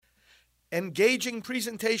engaging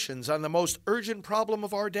presentations on the most urgent problem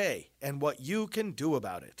of our day and what you can do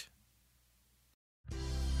about it.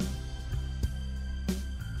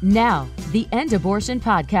 Now, the End Abortion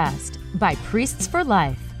Podcast by Priests for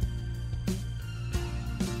Life.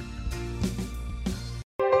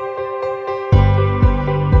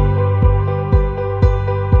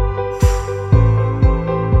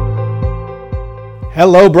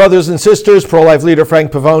 Hello, brothers and sisters. Pro-life leader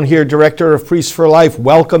Frank Pavone here, director of Priests for Life.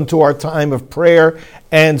 Welcome to our time of prayer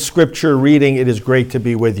and scripture reading. It is great to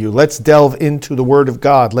be with you. Let's delve into the Word of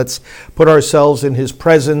God. Let's put ourselves in His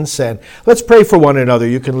presence and let's pray for one another.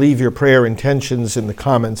 You can leave your prayer intentions in the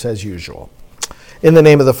comments as usual. In the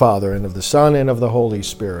name of the Father, and of the Son, and of the Holy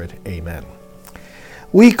Spirit. Amen.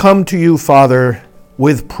 We come to you, Father,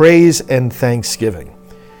 with praise and thanksgiving.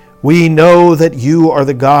 We know that you are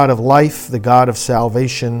the God of life, the God of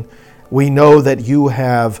salvation. We know that you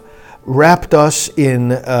have wrapped us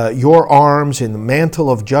in your arms, in the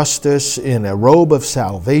mantle of justice, in a robe of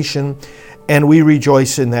salvation, and we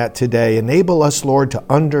rejoice in that today. Enable us, Lord, to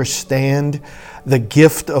understand the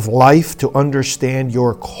gift of life, to understand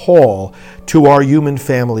your call to our human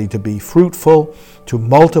family to be fruitful, to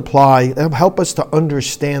multiply. Help us to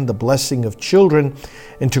understand the blessing of children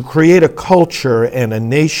and to create a culture and a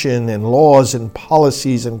nation and laws and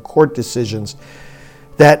policies and court decisions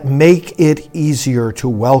that make it easier to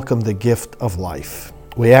welcome the gift of life.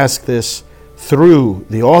 We ask this through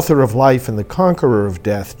the author of life and the conqueror of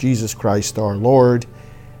death, Jesus Christ our Lord.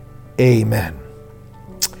 Amen.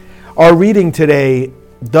 Our reading today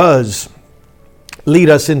does lead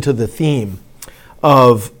us into the theme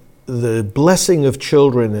of the blessing of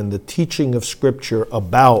children and the teaching of Scripture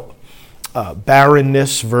about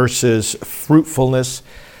barrenness versus fruitfulness.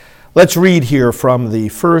 Let's read here from the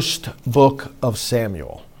first book of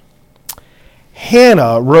Samuel.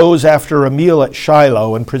 Hannah rose after a meal at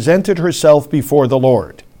Shiloh and presented herself before the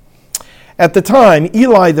Lord. At the time,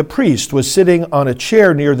 Eli the priest was sitting on a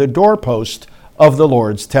chair near the doorpost of the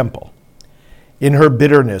Lord's temple. In her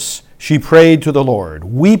bitterness, she prayed to the Lord,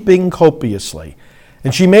 weeping copiously,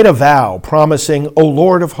 and she made a vow, promising, O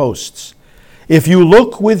Lord of hosts, if you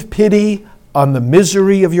look with pity on the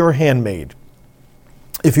misery of your handmaid,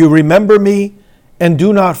 if you remember me and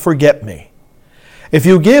do not forget me, if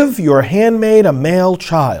you give your handmaid a male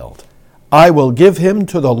child, I will give him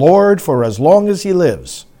to the Lord for as long as he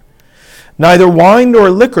lives. Neither wine nor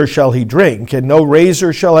liquor shall he drink, and no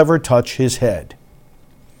razor shall ever touch his head.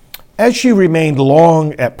 As she remained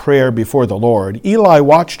long at prayer before the Lord, Eli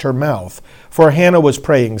watched her mouth, for Hannah was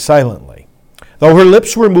praying silently. Though her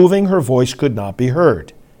lips were moving, her voice could not be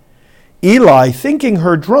heard. Eli, thinking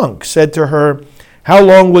her drunk, said to her, How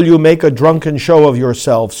long will you make a drunken show of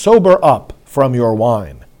yourself? Sober up from your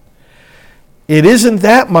wine. It isn't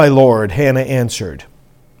that, my lord, Hannah answered.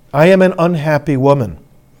 I am an unhappy woman.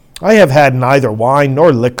 I have had neither wine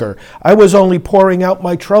nor liquor. I was only pouring out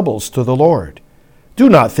my troubles to the Lord. Do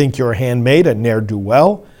not think your handmaid a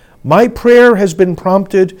ne'er-do-well. My prayer has been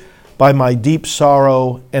prompted by my deep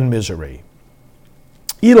sorrow and misery.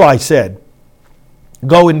 Eli said,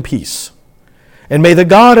 Go in peace, and may the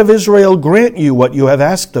God of Israel grant you what you have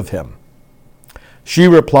asked of him. She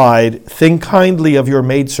replied, Think kindly of your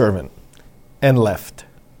maidservant, and left.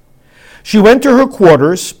 She went to her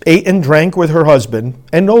quarters, ate and drank with her husband,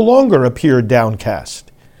 and no longer appeared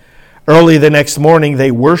downcast. Early the next morning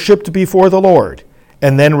they worshipped before the Lord,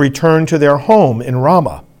 and then returned to their home in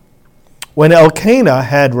Ramah. When Elkanah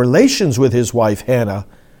had relations with his wife Hannah,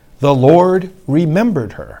 the Lord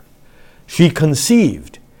remembered her. She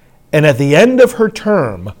conceived, and at the end of her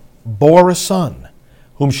term bore a son,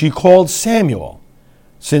 whom she called Samuel,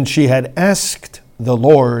 since she had asked the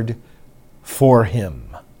Lord for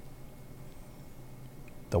him.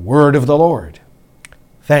 The word of the Lord.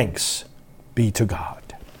 Thanks be to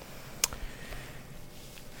God.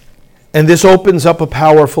 And this opens up a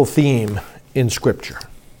powerful theme in Scripture,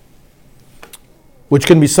 which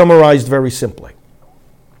can be summarized very simply.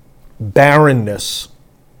 Barrenness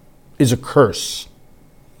is a curse.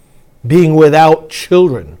 Being without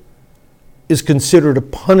children is considered a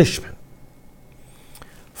punishment.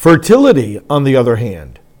 Fertility, on the other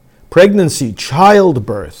hand, pregnancy,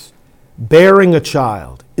 childbirth, bearing a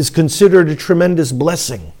child, is considered a tremendous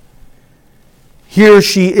blessing. Here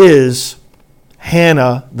she is,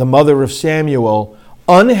 Hannah, the mother of Samuel,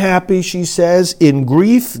 unhappy, she says, in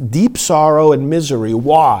grief, deep sorrow, and misery.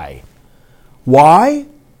 Why? Why?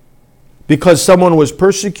 Because someone was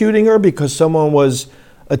persecuting her, because someone was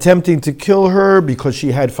attempting to kill her, because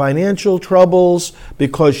she had financial troubles,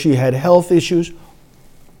 because she had health issues.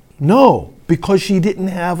 No, because she didn't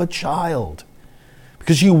have a child.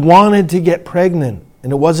 Because she wanted to get pregnant.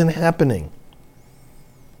 and it wasn't happening.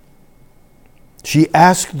 She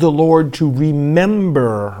asked the Lord to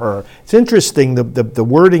remember her. It's interesting, the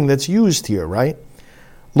wording that's used here, right?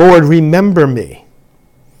 Lord, remember me.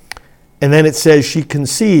 And then it says she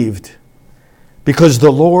conceived because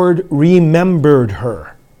the Lord remembered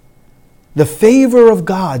her. The favor of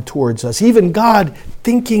God towards us, even God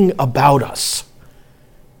thinking about us,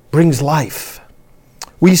 brings life.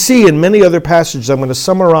 We see in many other passages, I'm going to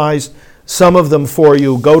summarize some of them for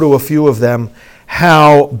you, go to a few of them,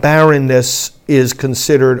 how barrenness is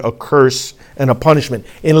considered a curse and a punishment.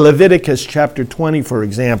 In Leviticus chapter 20, for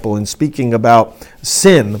example, in speaking about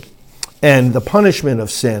sin and the punishment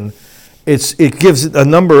of sin, it gives a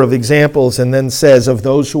number of examples and then says of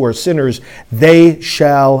those who are sinners, they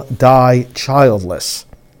shall die childless.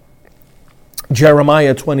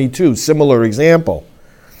 Jeremiah 22, similar example.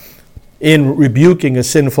 In rebuking a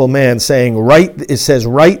sinful man, saying, it says,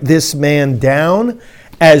 write this man down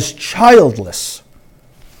as childless.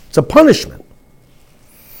 It's a punishment.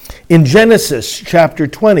 In Genesis chapter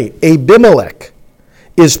 20, Abimelech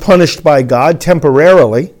is punished by God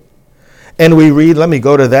temporarily. And we read, let me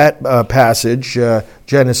go to that passage,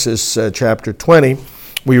 Genesis chapter 20.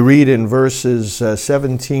 We read in verses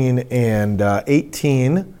 17 and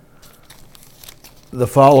 18 the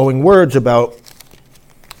following words about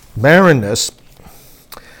barrenness.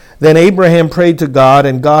 Then Abraham prayed to God,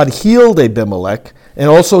 and God healed Abimelech, and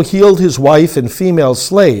also healed his wife and female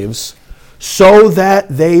slaves, so that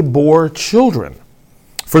they bore children.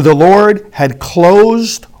 For the Lord had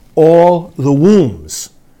closed all the wombs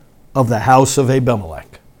of the house of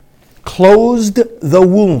Abimelech. Closed the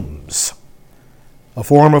wombs, a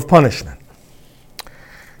form of punishment.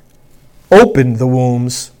 Opened the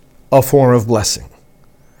wombs, a form of blessing.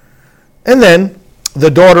 And then the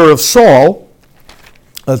daughter of Saul,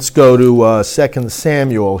 let's go to 2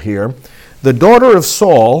 Samuel here. The daughter of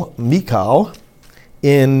Saul, Michal,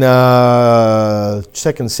 in 2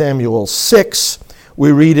 Samuel 6,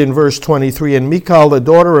 we read in verse 23, and Michal, the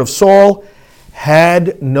daughter of Saul,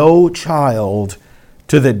 had no child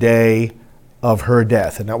to the day of her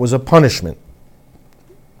death. And that was a punishment.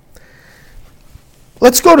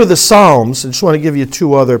 Let's go to the Psalms. I just want to give you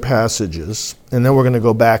two other passages, and then we're going to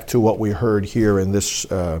go back to what we heard here in this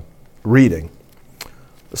reading.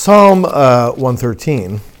 Psalm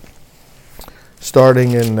 113,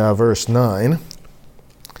 starting in verse 9.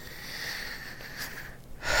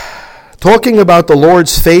 Talking about the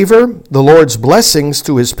Lord's favor, the Lord's blessings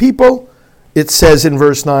to his people, it says in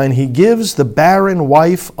verse 9, he gives the barren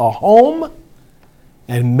wife a home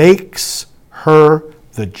and makes her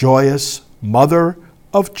the joyous mother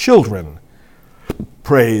of children.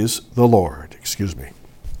 Praise the Lord.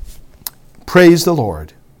 Praise the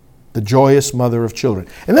Lord, the joyous mother of children.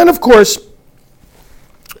 And then, of course,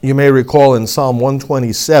 you may recall in Psalm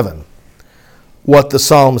 127 what the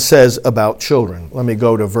psalm says about children. Let me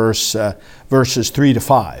go to verses 3 to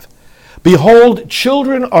 5. Behold,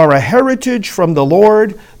 children are a heritage from the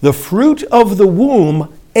Lord, the fruit of the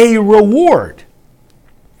womb a reward.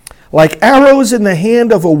 Like arrows in the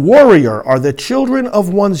hand of a warrior are the children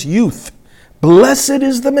of one's youth. Blessed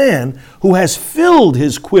is the man who has filled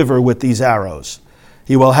his quiver with these arrows.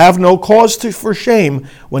 He will have no cause for shame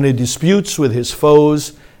when he disputes with his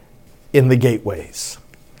foes in the gateways.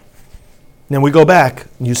 Now we go back,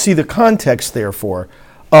 and you see the context, therefore,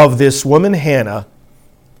 of this woman Hannah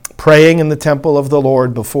praying in the temple of the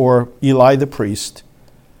Lord before Eli the priest.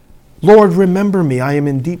 Lord, remember me. I am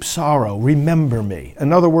in deep sorrow. Remember me.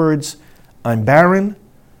 In other words, I'm barren.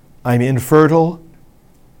 I'm infertile.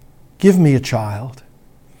 Give me a child.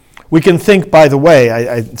 We can think, by the way,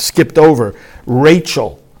 I skipped over,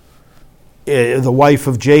 Rachel, the wife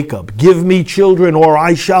of Jacob. Give me children or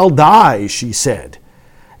I shall die, she said.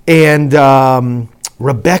 And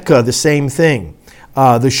Rebekah, the same thing.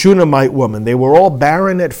 The Shunammite woman, they were all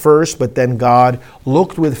barren at first, but then God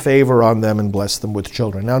looked with favor on them and blessed them with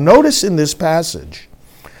children. Now notice in this passage,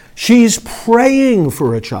 she's praying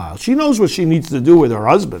for a child. She knows what she needs to do with her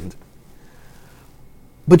husband.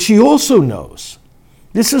 But she also knows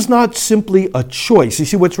this is not simply a choice. You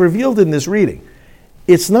see, what's revealed in this reading,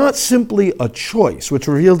 it's not simply a choice, what's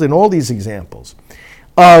revealed in all these examples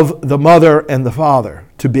of the mother and the father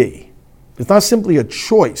to be. It's not simply a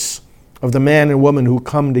choice of the man and woman who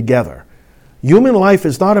come together. Human life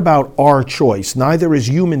is not about our choice, neither is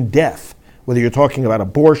human death, whether you're talking about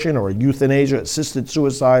abortion or euthanasia, assisted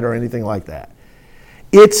suicide, or anything like that.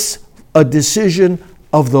 It's a decision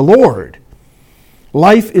of the Lord.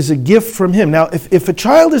 Life is a gift from him. Now, if a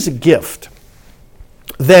child is a gift,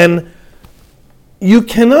 then you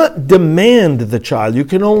cannot demand the child. You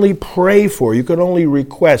can only pray for, you can only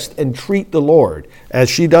request and treat the Lord, as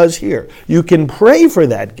she does here. You can pray for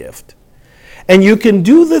that gift. And you can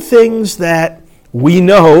do the things that we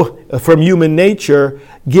know from human nature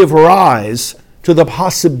give rise to the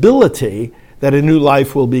possibility that a new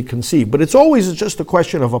life will be conceived. But it's always just a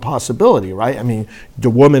question of a possibility, right? I mean,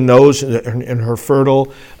 the woman knows in her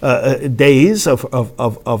fertile days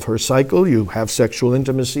of her cycle, you have sexual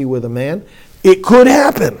intimacy with a man. It could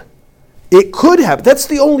happen. It could happen. That's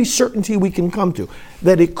the only certainty we can come to,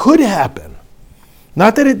 that it could happen.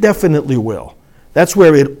 Not that it definitely will. That's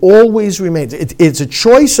where it always remains. It's a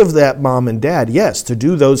choice of that mom and dad, yes, to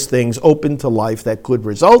do those things open to life that could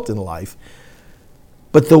result in life.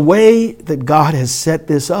 But the way that God has set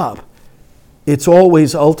this up, it's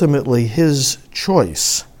always ultimately his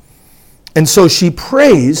choice. And so she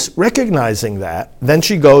prays, recognizing that. Then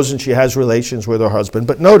she goes and she has relations with her husband.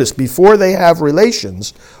 But notice, before they have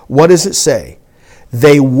relations, what does it say?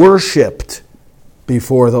 They worshiped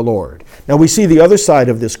before the Lord. Now we see the other side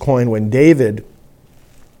of this coin when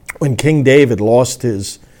King David lost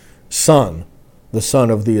his son, the son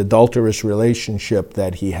of the adulterous relationship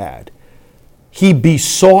that he had. He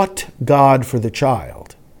besought God for the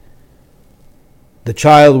child. The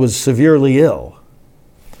child was severely ill.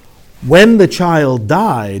 When the child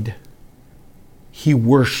died, he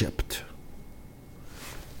worshiped.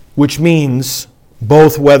 Which means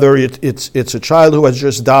both whether it's a child who has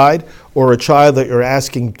just died or a child that you're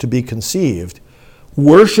asking to be conceived,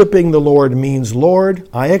 worshiping the Lord means, Lord,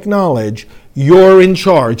 I acknowledge you're in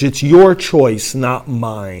charge. It's your choice, not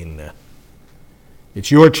mine. It's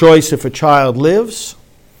your choice if a child lives.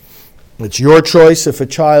 It's your choice if a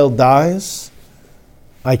child dies.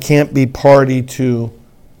 I can't be party to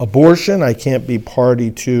abortion. I can't be party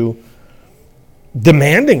to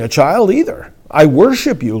demanding a child either. I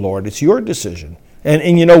worship you, Lord. It's your decision.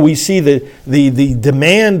 And you know, we see the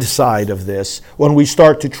demand side of this when we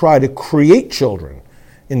start to try to create children.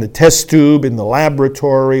 In the test tube, in the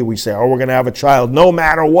laboratory, we say, we're going to have a child no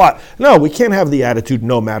matter what. No, we can't have the attitude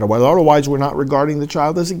no matter what. Otherwise, we're not regarding the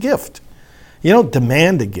child as a gift. You don't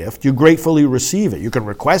demand a gift. You gratefully receive it. You can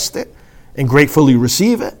request it and gratefully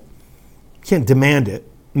receive it. You can't demand it,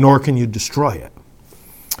 nor can you destroy it.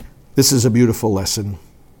 This is a beautiful lesson.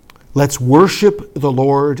 Let's worship the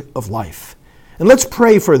Lord of life. And let's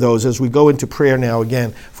pray for those as we go into prayer now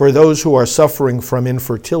again, for those who are suffering from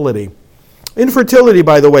infertility. Infertility,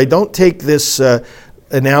 by the way, don't take this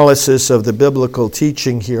analysis of the biblical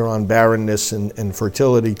teaching here on barrenness and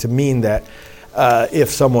fertility to mean that if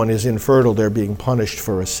someone is infertile, they're being punished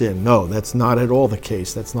for a sin. No, that's not at all the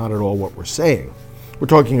case. That's not at all what we're saying. We're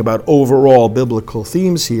talking about overall biblical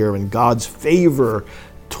themes here and God's favor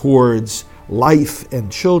towards life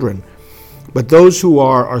and children. But those who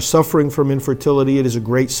are suffering from infertility, it is a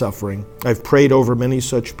great suffering. I've prayed over many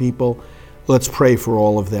such people. Let's pray for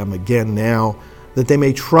all of them again now, that they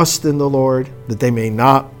may trust in the Lord, that they may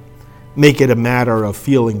not make it a matter of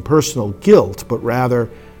feeling personal guilt, but rather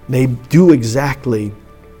may do exactly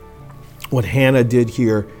what Hannah did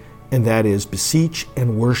here, and that is beseech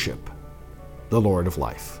and worship the Lord of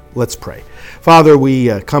life. Let's pray. Father, we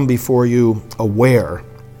come before you aware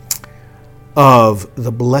of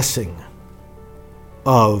the blessing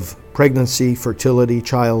of pregnancy, fertility,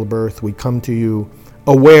 childbirth. We come to you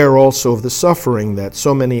aware also of the suffering that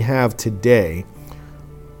so many have today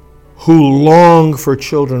who long for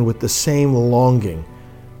children with the same longing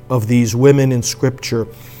of these women in Scripture,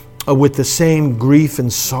 with the same grief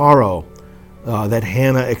and sorrow that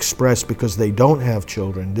Hannah expressed because they don't have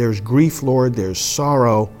children. There's grief, Lord, there's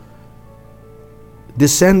sorrow.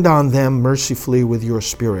 Descend on them mercifully with your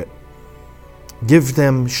Spirit. Give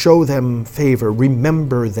them, show them favor,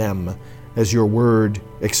 remember them as your word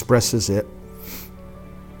expresses it,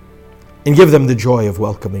 and give them the joy of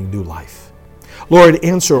welcoming new life. Lord,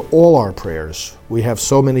 answer all our prayers. We have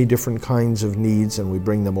so many different kinds of needs, and we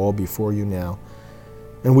bring them all before you now.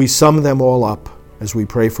 And we sum them all up as we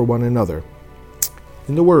pray for one another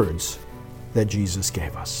in the words that Jesus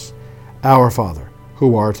gave us. Our Father,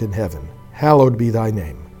 who art in heaven, hallowed be thy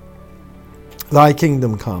name. Thy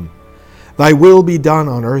kingdom come. Thy will be done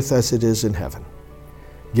on earth as it is in heaven.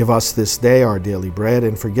 Give us this day our daily bread,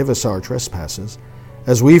 and forgive us our trespasses,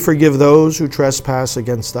 as we forgive those who trespass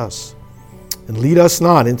against us. And lead us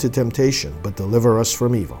not into temptation, but deliver us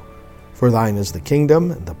from evil. For thine is the kingdom,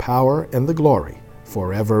 and the power, and the glory,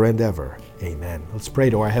 forever and ever. Amen. Let's pray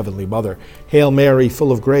to our Heavenly Mother. Hail Mary,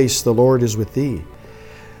 full of grace, the Lord is with thee.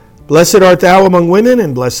 Blessed art thou among women,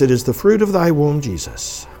 and blessed is the fruit of thy womb,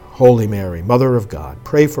 Jesus. Holy Mary, Mother of God,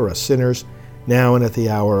 pray for us sinners, now and at the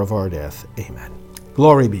hour of our death. Amen.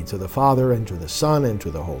 Glory be to the Father, and to the Son, and to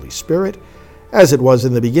the Holy Spirit, as it was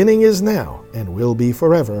in the beginning, is now, and will be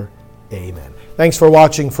forever. Amen. Thanks for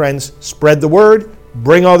watching, friends. Spread the word.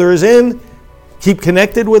 Bring others in. Keep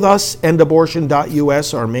connected with us,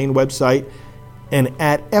 endabortion.us, our main website, and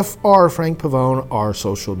at FR Frank Pavone, our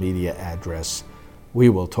social media address. We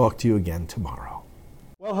will talk to you again tomorrow.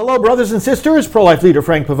 Well, hello, brothers and sisters. Pro-life leader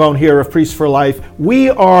Frank Pavone here of Priests for Life.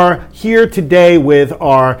 We are here today with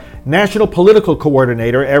our National Political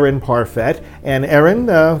Coordinator, Erin Parfett. And Erin,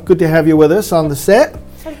 good to have you with us on the set.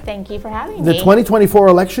 Thank you for having me. The 2024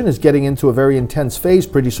 election is getting into a very intense phase.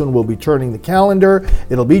 Pretty soon we'll be turning the calendar.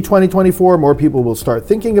 It'll be 2024. More people will start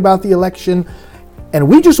thinking about the election. And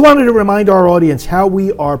we just wanted to remind our audience how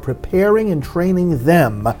we are preparing and training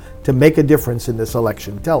them to make a difference in this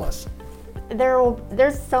election. Tell us.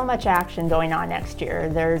 There's so much action going on next year.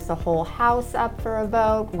 There's the whole House up for a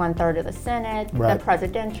vote, 1/3 of the Senate, right. The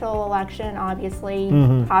presidential election, obviously,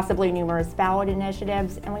 possibly numerous ballot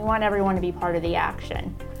initiatives, and we want everyone to be part of the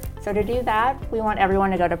action. So to do that, we want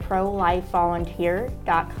everyone to go to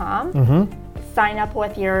prolifevolunteer.com, sign up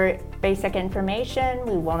with your basic information.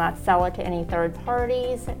 We will not sell it to any third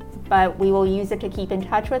parties, but we will use it to keep in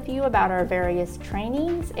touch with you about our various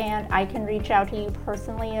trainings, and I can reach out to you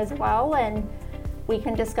personally as well, and we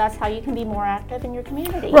can discuss how you can be more active in your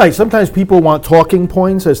community. Right. Sometimes people want talking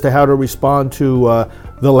points as to how to respond to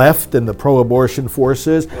the left and the pro-abortion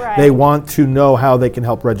forces. Right. They want to know how they can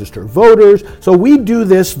help register voters. So we do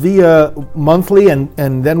this via monthly,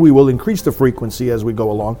 and then we will increase the frequency as we go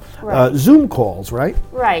along. Right. Zoom calls, right?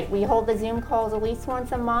 Right. We hold the Zoom calls at least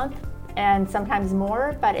once a month, and sometimes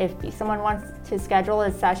more, but if someone wants to schedule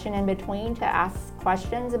a session in between to ask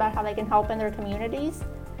questions about how they can help in their communities,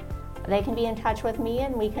 they can be in touch with me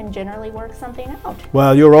and we can generally work something out.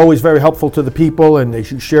 Well, you're always very helpful to the people, and they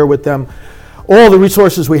should share with them all the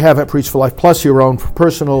resources we have at Priests for Life, plus your own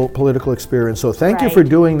personal political experience. So thank you for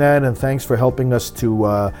doing that, and thanks for helping us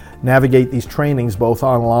to navigate these trainings both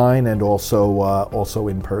online and also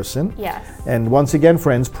in person. Yes. And once again,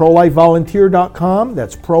 friends, prolifevolunteer.com.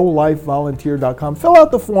 That's prolifevolunteer.com. Fill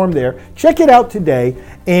out the form there. Check it out today,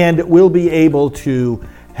 and we'll be able to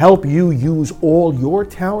help you use all your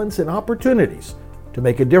talents and opportunities to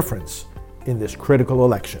make a difference in this critical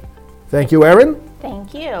election. Thank you, Erin.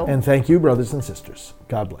 Thank you. And thank you, brothers and sisters.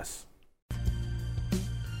 God bless.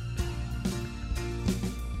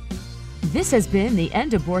 This has been the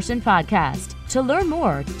End Abortion Podcast. To learn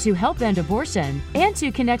more, to help end abortion, and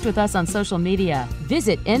to connect with us on social media,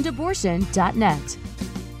 visit endabortion.net.